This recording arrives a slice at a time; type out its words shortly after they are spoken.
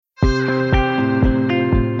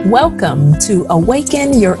Welcome to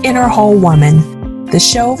Awaken Your Inner Whole Woman, the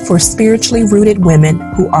show for spiritually rooted women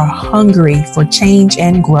who are hungry for change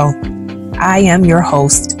and growth. I am your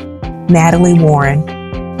host, Natalie Warren,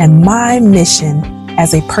 and my mission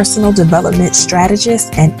as a personal development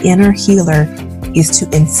strategist and inner healer is to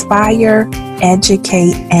inspire,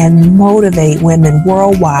 educate, and motivate women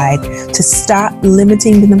worldwide to stop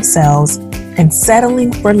limiting themselves and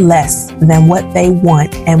settling for less than what they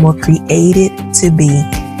want and were created to be.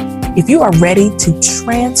 If you are ready to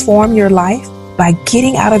transform your life by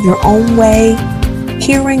getting out of your own way,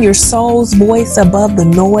 hearing your soul's voice above the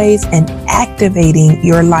noise, and activating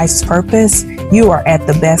your life's purpose, you are at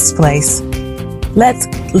the best place. Let's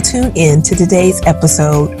tune in to today's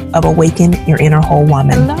episode of Awaken Your Inner Whole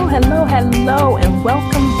Woman. Hello, and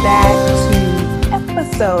welcome back to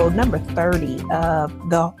episode number 30 of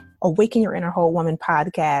the Awaken Your Inner Whole Woman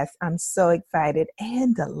podcast. I'm so excited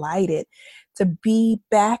and delighted to be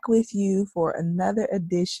back with you for another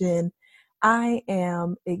edition. I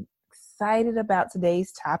am excited about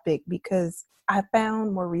today's topic because I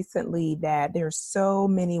found more recently that there's so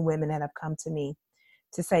many women that have come to me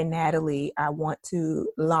to say, Natalie, I want to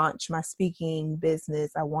launch my speaking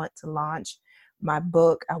business. I want to launch my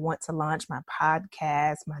book. I want to launch my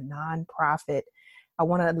podcast, my nonprofit. I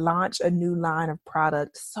want to launch a new line of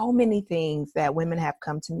product. So many things that women have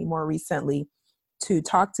come to me more recently to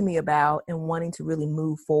talk to me about and wanting to really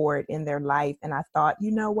move forward in their life. And I thought,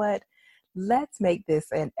 you know what? Let's make this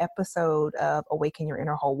an episode of Awaken Your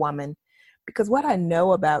Inner Whole Woman. Because what I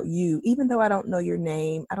know about you, even though I don't know your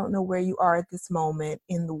name, I don't know where you are at this moment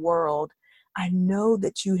in the world, I know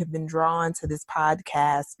that you have been drawn to this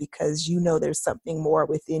podcast because you know there's something more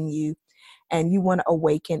within you and you want to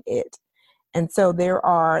awaken it. And so there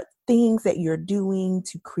are things that you're doing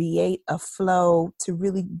to create a flow, to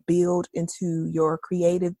really build into your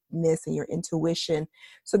creativeness and your intuition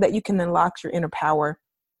so that you can unlock your inner power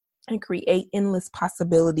and create endless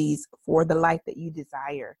possibilities for the life that you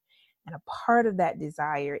desire. And a part of that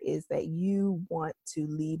desire is that you want to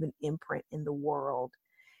leave an imprint in the world,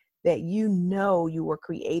 that you know you were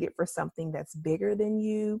created for something that's bigger than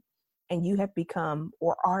you, and you have become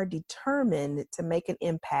or are determined to make an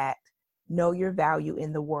impact, know your value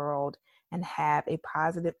in the world, and have a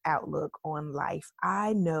positive outlook on life.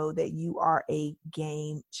 I know that you are a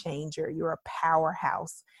game changer. You're a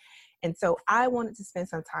powerhouse. And so I wanted to spend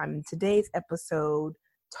some time in today's episode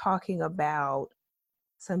talking about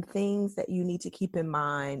some things that you need to keep in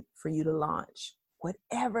mind for you to launch,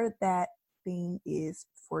 whatever that thing is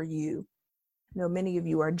for you. I know many of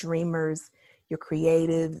you are dreamers, you're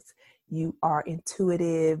creatives, you are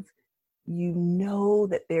intuitive, you know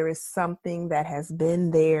that there is something that has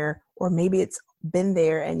been there, or maybe it's been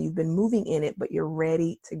there and you've been moving in it, but you're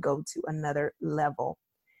ready to go to another level.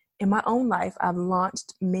 In my own life, I've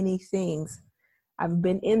launched many things. I've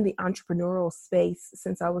been in the entrepreneurial space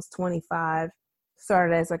since I was 25,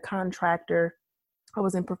 started as a contractor. I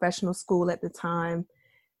was in professional school at the time.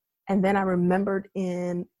 And then I remembered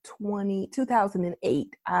in 2008,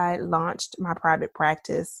 I launched my private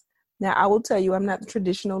practice. Now, I will tell you, I'm not the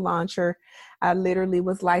traditional launcher. I literally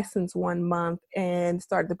was licensed 1 month and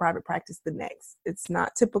started the private practice the next. It's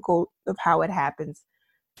not typical of how it happens,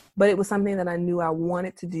 but it was something that I knew I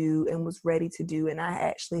wanted to do and was ready to do. And I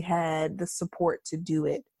actually had the support to do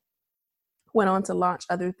it. Went on to launch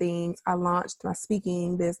other things. I launched my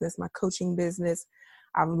speaking business, my coaching business.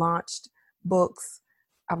 I've launched books.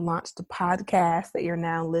 I've launched a podcast that you're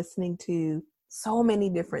now listening to. So many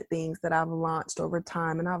different things that I've launched over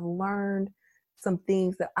time. And I've learned some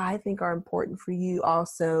things that I think are important for you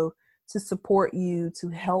also to support you, to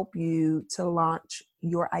help you to launch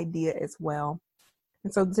your idea as well.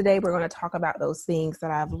 And so today we're going to talk about those things that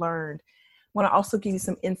I've learned. I want to also give you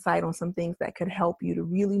some insight on some things that could help you to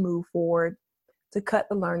really move forward, to cut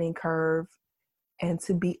the learning curve, and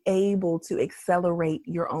to be able to accelerate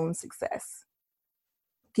your own success.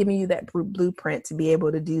 Giving you that blueprint to be able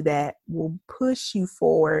to do that will push you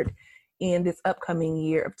forward in this upcoming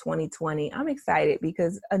year of 2020. I'm excited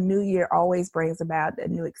because a new year always brings about a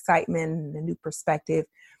new excitement and a new perspective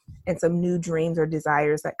and some new dreams or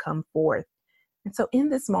desires that come forth. And so in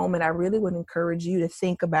this moment, I really would encourage you to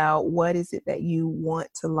think about what is it that you want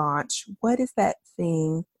to launch? What is that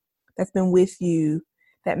thing that's been with you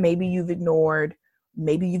that maybe you've ignored,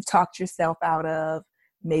 maybe you've talked yourself out of,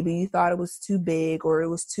 maybe you thought it was too big or it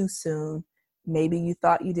was too soon. Maybe you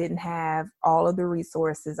thought you didn't have all of the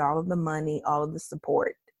resources, all of the money, all of the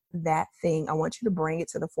support. That thing, I want you to bring it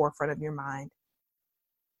to the forefront of your mind.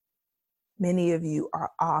 Many of you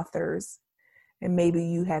are authors, and maybe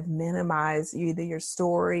you have minimized either your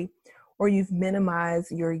story or you've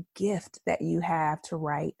minimized your gift that you have to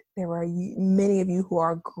write. There are many of you who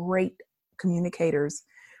are great communicators.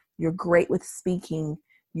 You're great with speaking.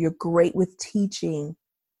 You're great with teaching.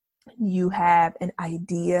 You have an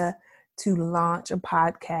idea to launch a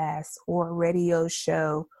podcast or a radio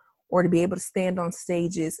show, or to be able to stand on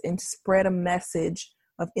stages and spread a message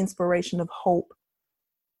of inspiration, of hope,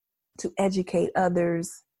 to educate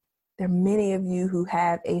others. There are many of you who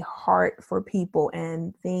have a heart for people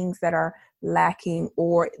and things that are lacking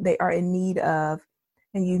or they are in need of.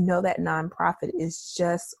 And you know that nonprofit is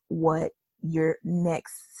just what your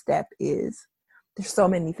next step is. There's so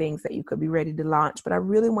many things that you could be ready to launch, but I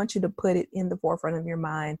really want you to put it in the forefront of your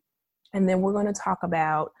mind. And then we're going to talk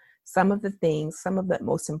about some of the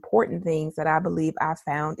most important things that I believe I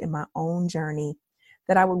found in my own journey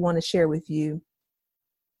that I would want to share with you.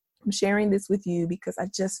 I'm sharing this with you because I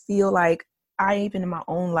just feel like I, even in my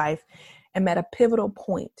own life, am at a pivotal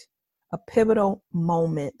point, a pivotal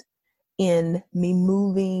moment in me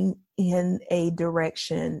moving in a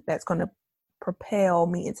direction that's going to propel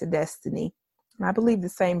me into destiny. And I believe the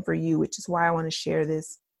same for you, which is why I want to share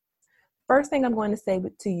this. First thing I'm going to say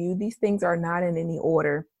to you, these things are not in any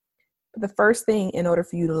order. But the first thing in order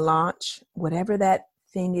for you to launch whatever that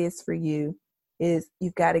thing is for you is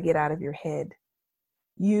you've got to get out of your head.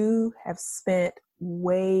 You have spent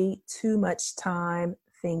way too much time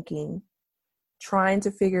thinking, trying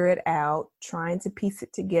to figure it out, trying to piece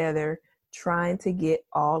it together, trying to get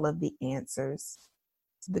all of the answers.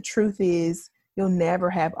 The truth is, you'll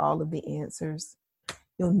never have all of the answers.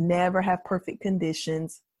 You'll never have perfect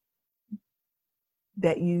conditions.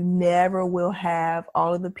 That you never will have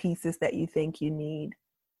all of the pieces that you think you need.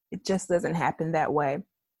 It just doesn't happen that way.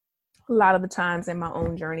 A lot of the times in my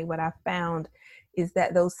own journey, what I've found is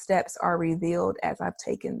that those steps are revealed as I've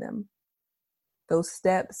taken them. Those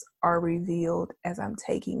steps are revealed as I'm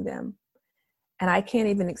taking them. And I can't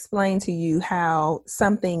even explain to you how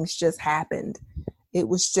some things just happened. It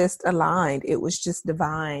was just aligned. It was just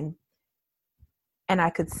divine. And I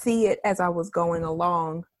could see it as I was going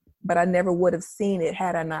along, but I never would have seen it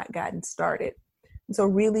had I not gotten started. And so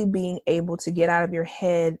really being able to get out of your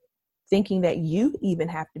head thinking that you even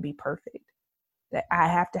have to be perfect, that I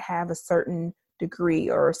have to have a certain degree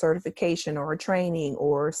or a certification or a training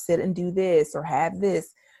or sit and do this or have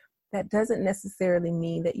this, that doesn't necessarily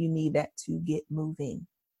mean that you need that to get moving.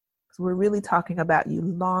 So we're really talking about you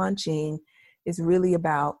launching is really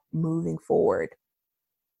about moving forward.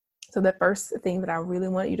 So the first thing that I really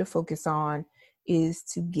want you to focus on is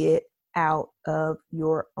to get out of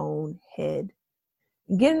your own head.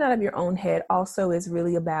 Getting out of your own head also is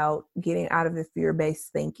really about getting out of the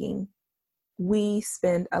fear-based thinking. We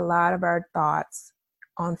spend a lot of our thoughts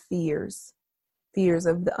on fears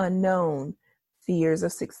of the unknown, fears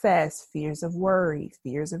of success, fears of worry,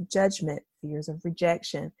 fears of judgment, fears of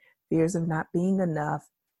rejection, fears of not being enough.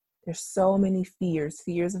 There's so many fears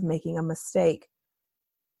of making a mistake.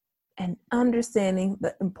 And understanding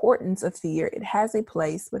the importance of fear, it has a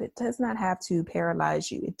place, but it does not have to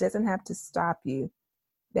paralyze you. It doesn't have to stop you,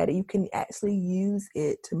 that you can actually use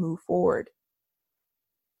it to move forward.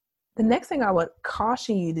 The next thing I would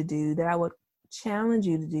caution you to do, that I would challenge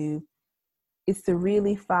you to do, is to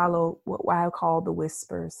really follow what I call the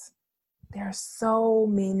whispers. There are so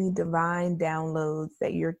many divine downloads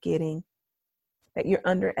that you're getting, that you're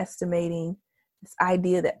underestimating. This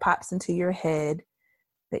idea that pops into your head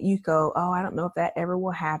that you go, oh, I don't know if that ever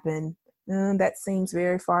will happen. That seems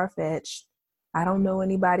very far-fetched. I don't know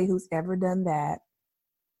anybody who's ever done that.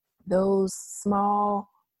 Those small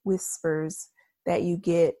whispers that you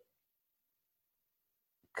get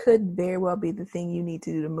could very well be the thing you need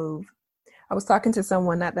to do to move. I was talking to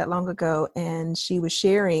someone not that long ago, and she was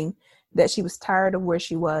sharing that she was tired of where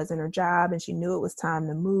she was in her job, and she knew it was time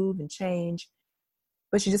to move and change,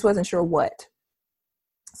 but she just wasn't sure what.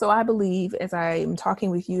 So I believe, as I am talking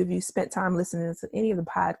with you, if you spent time listening to any of the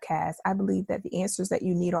podcasts, I believe that the answers that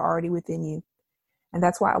you need are already within you. And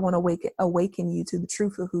that's why I want to awaken you to the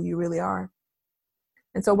truth of who you really are.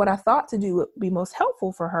 And so what I thought to do would be most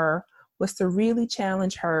helpful for her was to really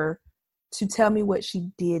challenge her to tell me what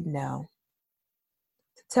she did know.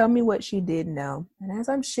 To tell me what she did know. And as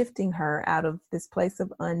I'm shifting her out of this place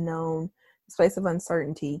of unknown, this place of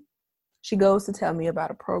uncertainty, she goes to tell me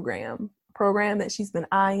about a program that she's been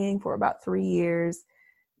eyeing for about 3 years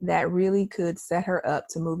that really could set her up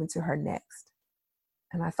to move into her next.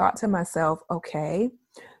 And I thought to myself, okay,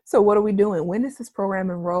 so what are we doing? When is this program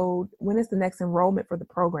enrolled? When is the next enrollment for the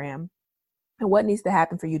program? And what needs to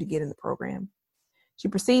happen for you to get in the program? She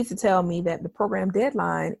proceeds to tell me that the program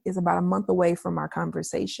deadline is about a month away from our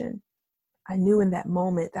conversation. I knew in that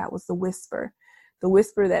moment that was the whisper. the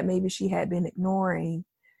whisper that maybe she had been ignoring,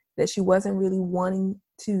 that she wasn't really wanting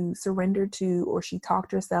to surrender to, or she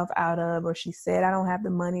talked herself out of, or she said, I don't have the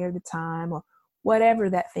money or the time, or whatever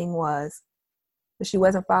that thing was. But she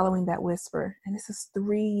wasn't following that whisper. And this is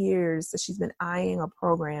 3 years that she's been eyeing a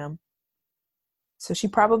program. So she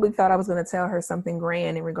probably thought I was going to tell her something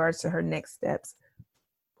grand in regards to her next steps.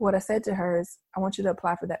 What I said to her is, I want you to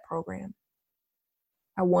apply for that program.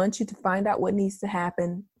 I want you to find out what needs to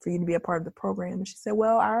happen for you to be a part of the program. And she said,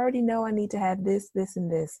 well, I already know I need to have this, this,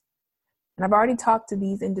 and this. And I've already talked to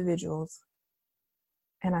these individuals.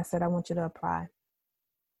 And I said, I want you to apply.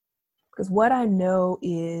 Because what I know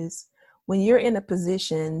is when you're in a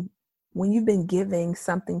position, when you've been giving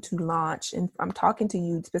something to launch, and I'm talking to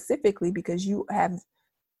you specifically because you have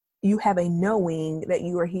a knowing that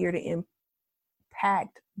you are here to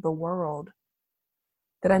impact the world,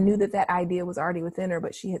 that I knew that idea was already within her,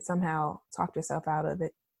 but she had somehow talked herself out of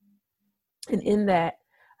it. And in that,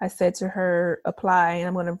 I said to her, apply, and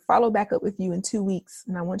I'm going to follow back up with you in 2 weeks,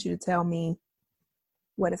 and I want you to tell me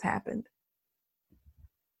what has happened.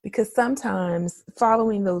 Because sometimes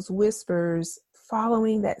following those whispers,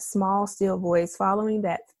 following that small, still voice, following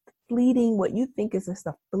that fleeting, what you think is just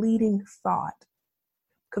a fleeting thought,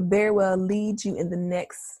 could very well lead you in the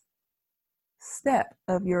next step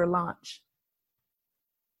of your launch.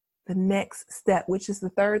 The next step, which is the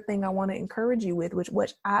third thing I want to encourage you with,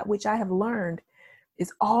 which I have learned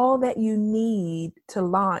is all that you need to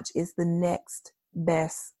launch is the next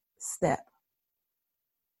best step.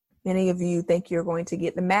 Many of you think you're going to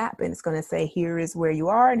get the map and it's going to say, here is where you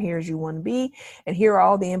are and here's you want to be, and here are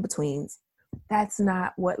all the in-betweens. That's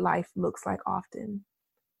not what life looks like often.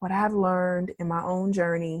 What I've learned in my own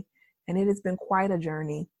journey, and it has been quite a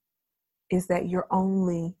journey, is that you're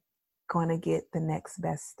only going to get the next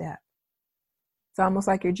best step. It's almost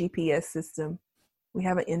like your GPS system. We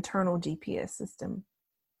have an internal GPS system.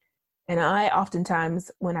 And I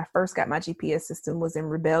oftentimes, when I first got my GPS system, was in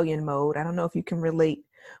rebellion mode. I don't know if you can relate,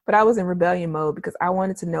 but I was in rebellion mode because I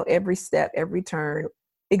wanted to know every step, every turn,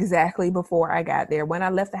 exactly before I got there. When I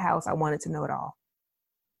left the house, I wanted to know it all.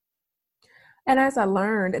 And as I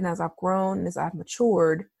learned, and as I've grown, and as I've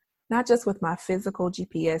matured, not just with my physical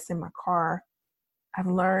GPS in my car, I've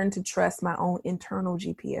learned to trust my own internal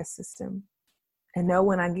GPS system and know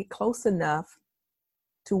when I get close enough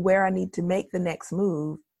to where I need to make the next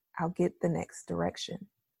move, I'll get the next direction.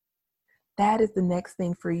 That is the next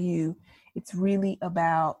thing for you. It's really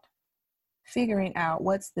about figuring out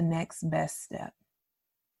what's the next best step.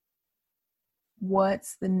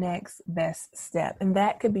 What's the next best step? And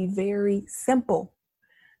that could be very simple.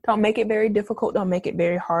 Don't make it very difficult. Don't make it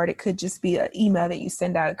very hard. It could just be an email that you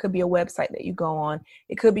send out. It could be a website that you go on.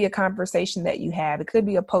 It could be a conversation that you have. It could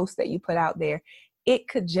be a post that you put out there. It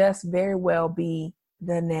could just very well be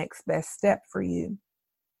the next best step for you.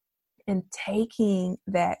 And taking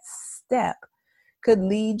that step could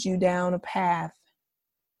lead you down a path.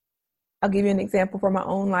 I'll give you an example from my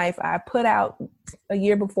own life. I put out a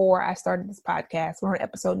year before I started this podcast. We're on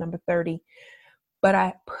episode number 30. But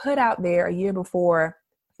I put out there a year before,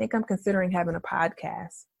 I think I'm considering having a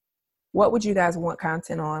podcast. What would you guys want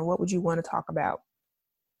content on? What would you want to talk about?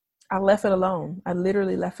 I left it alone. I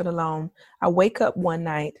literally left it alone. I wake up one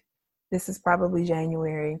night. This is probably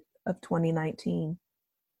January of 2019.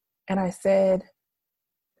 And I said,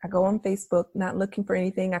 I go on Facebook, not looking for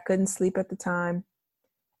anything. I couldn't sleep at the time.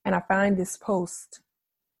 And I find this post.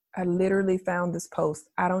 I literally found this post.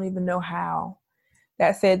 I don't even know how.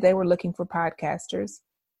 That said they were looking for podcasters.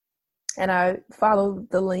 And I followed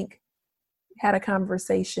the link, had a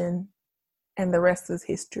conversation, and the rest is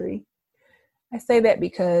history. I say that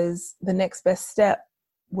because the next best step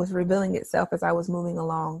was revealing itself as I was moving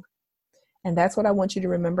along. And that's what I want you to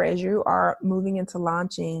remember as you are moving into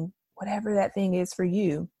launching whatever that thing is for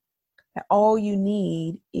you, that all you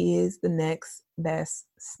need is the next best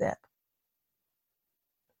step.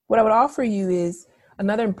 What I would offer you is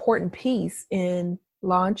another important piece in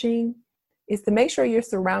launching is to make sure you're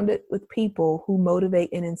surrounded with people who motivate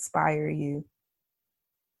and inspire you.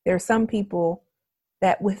 There are some people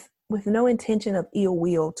that with no intention of ill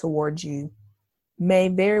will towards you may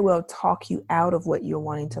very well talk you out of what you're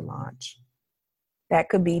wanting to launch. That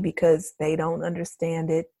could be because they don't understand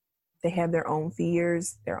it. They have their own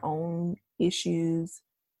fears, their own issues.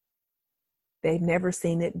 They've never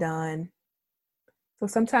seen it done. So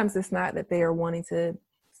sometimes it's not that they are wanting to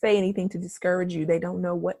say anything to discourage you. They don't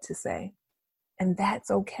know what to say. And that's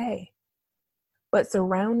okay. But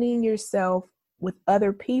surrounding yourself with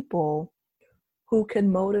other people who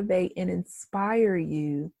can motivate and inspire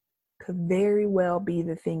you could very well be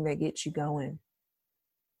the thing that gets you going.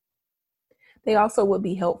 They also will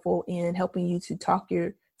be helpful in helping you to talk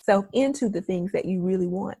yourself into the things that you really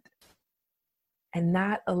want and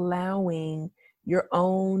not allowing your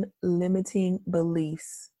own limiting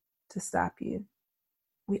beliefs to stop you.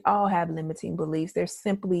 We all have limiting beliefs. There's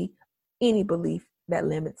simply any belief that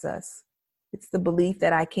limits us. It's the belief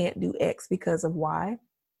that I can't do X because of Y.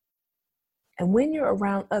 And when you're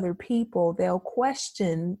around other people, they'll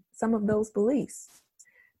question some of those beliefs.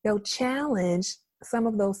 They'll challenge some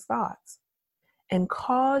of those thoughts and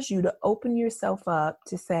cause you to open yourself up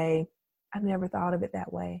to say, I've never thought of it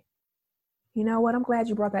that way. You know what? I'm glad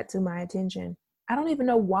you brought that to my attention. I don't even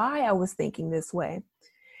know why I was thinking this way.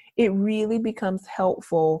 It really becomes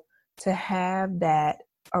helpful to have that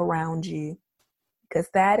around you, because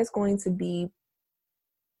that is going to be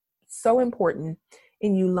so important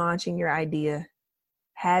in you launching your idea.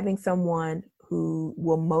 Having someone who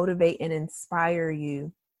will motivate and inspire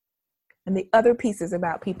you. And the other pieces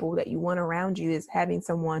about people that you want around you is having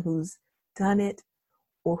someone who's done it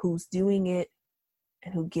or who's doing it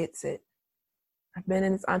and who gets it. I've been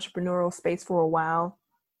in this entrepreneurial space for a while,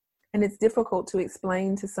 and it's difficult to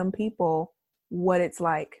explain to some people what it's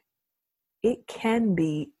like. It can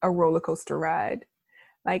be a roller coaster ride.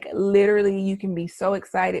 Like literally you can be so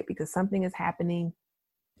excited because something is happening,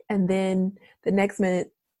 and then the next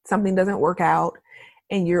minute something doesn't work out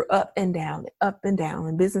and you're up and down.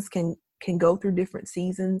 And business can go through different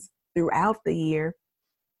seasons throughout the year.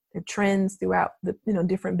 The trends throughout the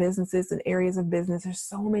different businesses and areas of business. There's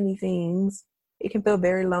so many things. It can feel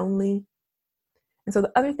very lonely. And so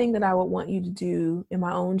the other thing that I would want you to do in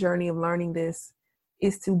my own journey of learning this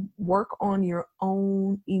is to work on your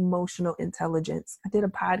own emotional intelligence. I did a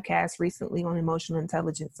podcast recently on emotional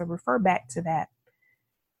intelligence, so refer back to that.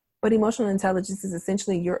 But emotional intelligence is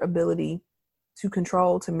essentially your ability to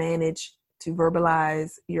control, to manage, to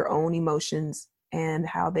verbalize your own emotions and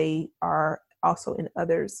how they are also in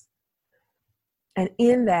others. And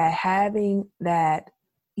in that, having that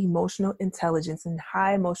emotional intelligence and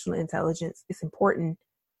high emotional intelligence is important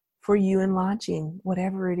for you in launching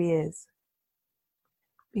whatever it is,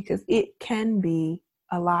 because it can be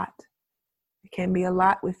a lot. It can be a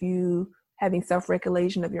lot with you having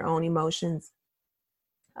self-regulation of your own emotions,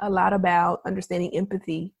 a lot about understanding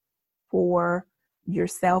empathy for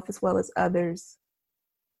yourself as well as others,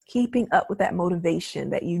 keeping up with that motivation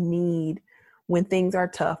that you need when things are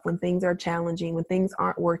tough, when things are challenging, when things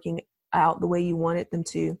aren't working out the way you wanted them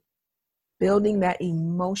to. Building that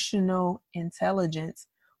emotional intelligence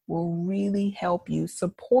will really help you,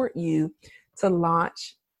 support you to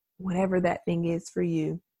launch whatever that thing is for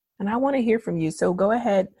you. And I want to hear from you. So go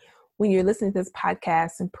ahead when you're listening to this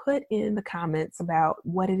podcast and put in the comments about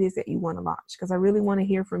what it is that you want to launch, because I really want to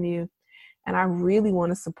hear from you and I really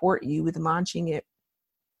want to support you with launching it.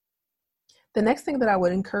 The next thing that I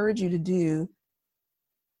would encourage you to do,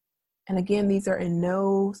 and again, these are in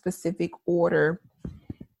no specific order,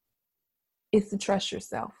 is to trust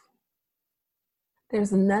yourself.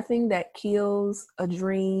 There's nothing that kills a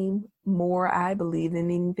dream more, I believe, than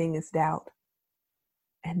anything is doubt.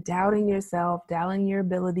 And doubting yourself, doubting your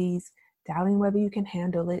abilities, doubting whether you can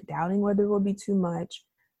handle it, doubting whether it will be too much,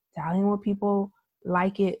 doubting what people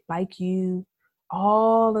like you,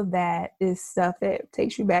 all of that is stuff that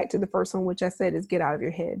takes you back to the first one, which I said is get out of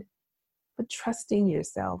your head. But trusting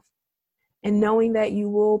yourself and knowing that you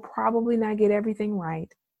will probably not get everything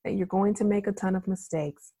right, that you're going to make a ton of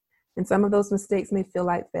mistakes. And some of those mistakes may feel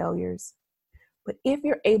like failures. But if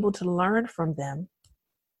you're able to learn from them,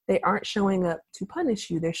 they aren't showing up to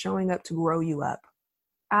punish you. They're showing up to grow you up.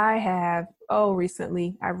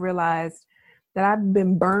 Recently I've realized that I've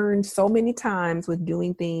been burned so many times with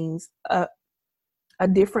doing things a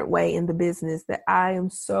different way in the business that I am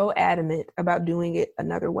so adamant about doing it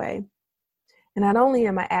another way. And not only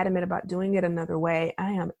am I adamant about doing it another way,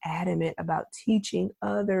 I am adamant about teaching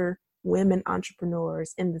other women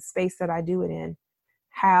entrepreneurs in the space that I do it in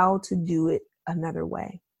how to do it another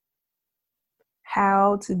way.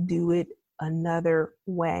 How to do it another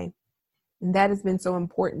way. And that has been so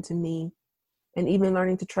important to me. And even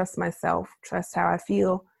learning to trust myself, trust how I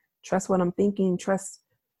feel, trust what I'm thinking, trust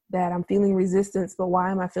that I'm feeling resistance, but why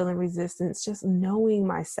am I feeling resistance? Just knowing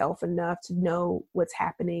myself enough to know what's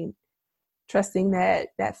happening. Trusting that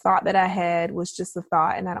that thought that I had was just a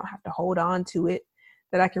thought and I don't have to hold on to it,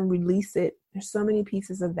 that I can release it. There's so many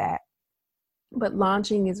pieces of that. But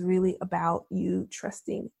launching is really about you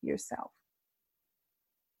trusting yourself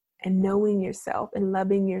and knowing yourself and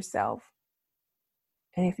loving yourself.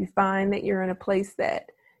 And if you find that you're in a place that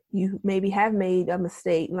you maybe have made a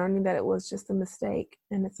mistake, learning that it was just a mistake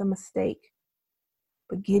and it's a mistake,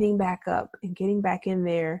 but getting back up and getting back in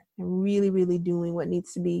there and really, really doing what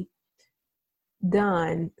needs to be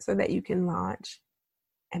done so that you can launch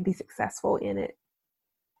and be successful in it.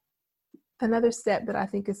 Another step that I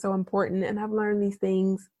think is so important, and I've learned these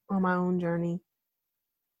things on my own journey,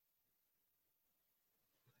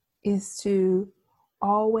 is to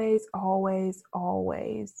always, always,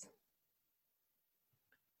 always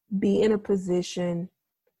be in a position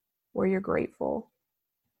where you're grateful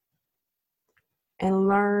and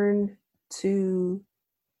learn to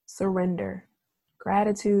surrender.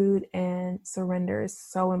 Gratitude and surrender is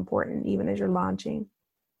so important, even as you're launching.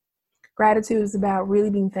 Gratitude is about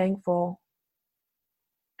really being thankful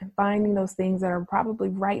and finding those things that are probably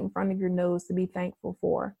right in front of your nose to be thankful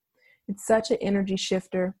for. It's such an energy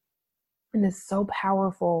shifter, and it's so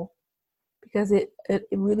powerful because it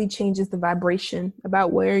really changes the vibration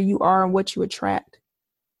about where you are and what you attract.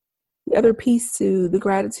 The other piece to the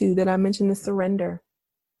gratitude that I mentioned is surrender.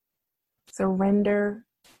 Surrender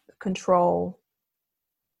control.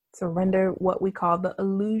 Surrender what we call the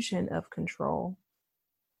illusion of control.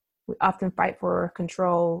 We often fight for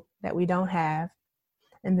control that we don't have,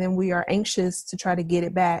 and then we are anxious to try to get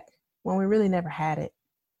it back when we really never had it.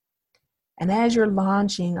 And as you're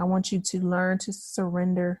launching, I want you to learn to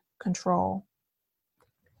surrender control.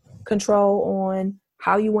 Control on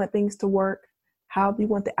how you want things to work, how you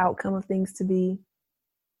want the outcome of things to be,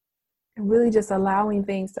 and really just allowing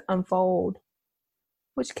things to unfold,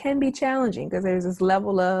 which can be challenging because there's this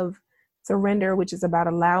level of surrender, which is about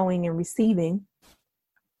allowing and receiving,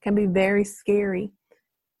 can be very scary.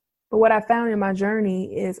 But what I found in my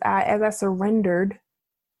journey is as I surrendered,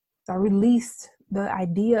 I released the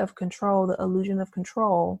idea of control, the illusion of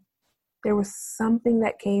control. There was something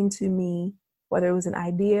that came to me, whether it was an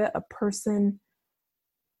idea, a person,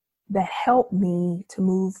 that helped me to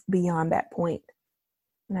move beyond that point.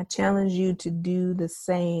 And I challenge you to do the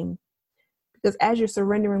same. Because as you're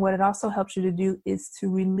surrendering, what it also helps you to do is to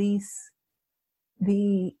release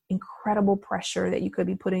the incredible pressure that you could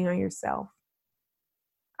be putting on yourself.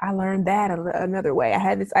 I learned that another way. I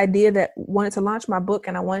had this idea that I wanted to launch my book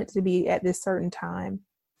and I wanted it to be at this certain time.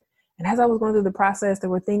 And as I was going through the process, there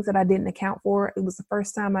were things that I didn't account for. It was the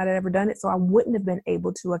first time I'd ever done it, so I wouldn't have been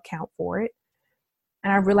able to account for it.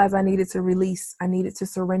 And I realized I needed to release. I needed to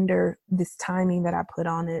surrender this timing that I put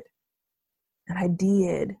on it. And I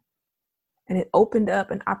did. And it opened up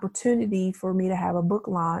an opportunity for me to have a book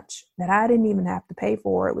launch that I didn't even have to pay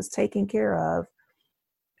for. It was taken care of.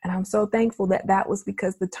 And I'm so thankful that that was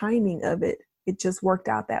because the timing of it just worked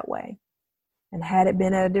out that way. And had it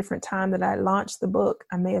been at a different time that I launched the book,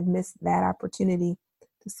 I may have missed that opportunity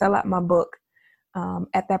to sell out my book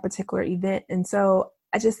at that particular event. And so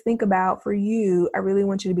I just think about, for you, I really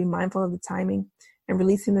want you to be mindful of the timing and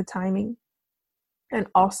releasing the timing, and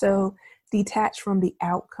also detach from the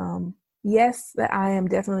outcome. Yes, that I am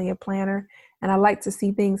definitely a planner and I like to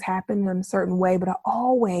see things happen in a certain way, but I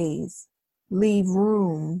always leave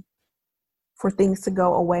room for things to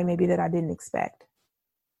go away maybe that I didn't expect.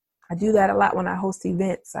 I do that a lot when I host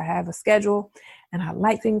events. I have a schedule and I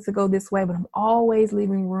like things to go this way, but I'm always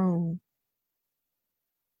leaving room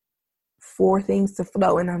for things to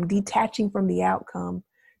flow, and I'm detaching from the outcome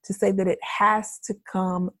to say that it has to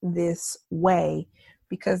come this way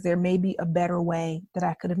because there may be a better way that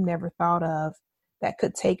I could have never thought of that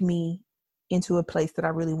could take me into a place that I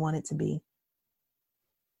really wanted to be.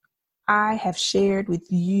 I have shared with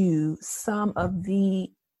you some of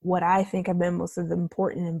what I think have been most of the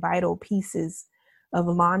important and vital pieces of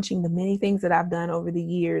launching, the many things that I've done over the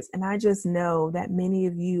years. And I just know that many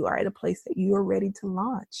of you are at a place that you are ready to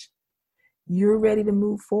launch. You're ready to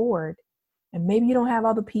move forward. And maybe you don't have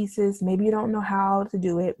all the pieces. Maybe you don't know how to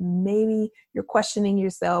do it. Maybe you're questioning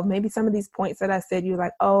yourself. Maybe some of these points that I said, you're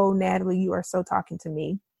like, oh, Natalie, you are so talking to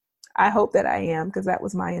me. I hope that I am, because that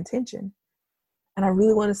was my intention. And I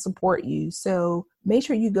really want to support you. So make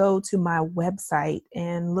sure you go to my website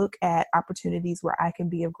and look at opportunities where I can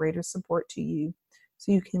be of greater support to you.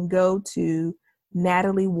 So you can go to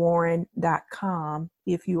nataliewarren.com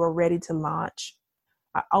if you are ready to launch.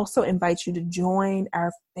 I also invite you to join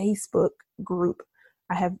our Facebook group.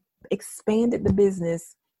 I have expanded the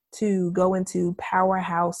business to go into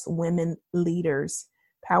Powerhouse Women Leaders.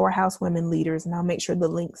 Powerhouse Women Leaders. And I'll make sure the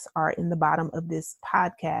links are in the bottom of this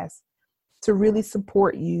podcast to really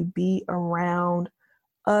support you, be around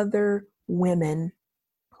other women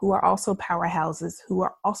who are also powerhouses, who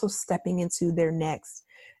are also stepping into their next,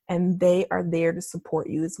 and they are there to support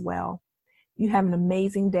you as well. You have an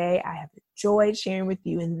amazing day. I have enjoyed sharing with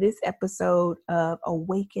you in this episode of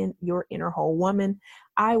Awaken Your Inner Whole Woman.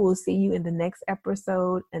 I will see you in the next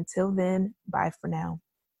episode. Until then, bye for now.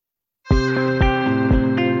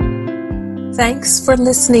 Thanks for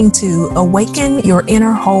listening to Awaken Your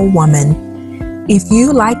Inner Whole Woman. If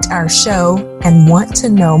you liked our show and want to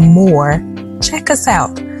know more, check us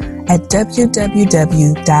out at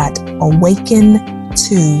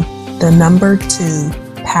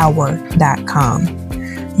www.awaken2power.com.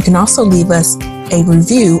 You can also leave us a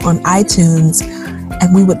review on iTunes,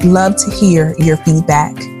 and we would love to hear your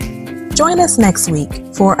feedback. Join us next week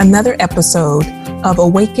for another episode of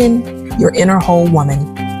Awaken Your Inner Whole Woman.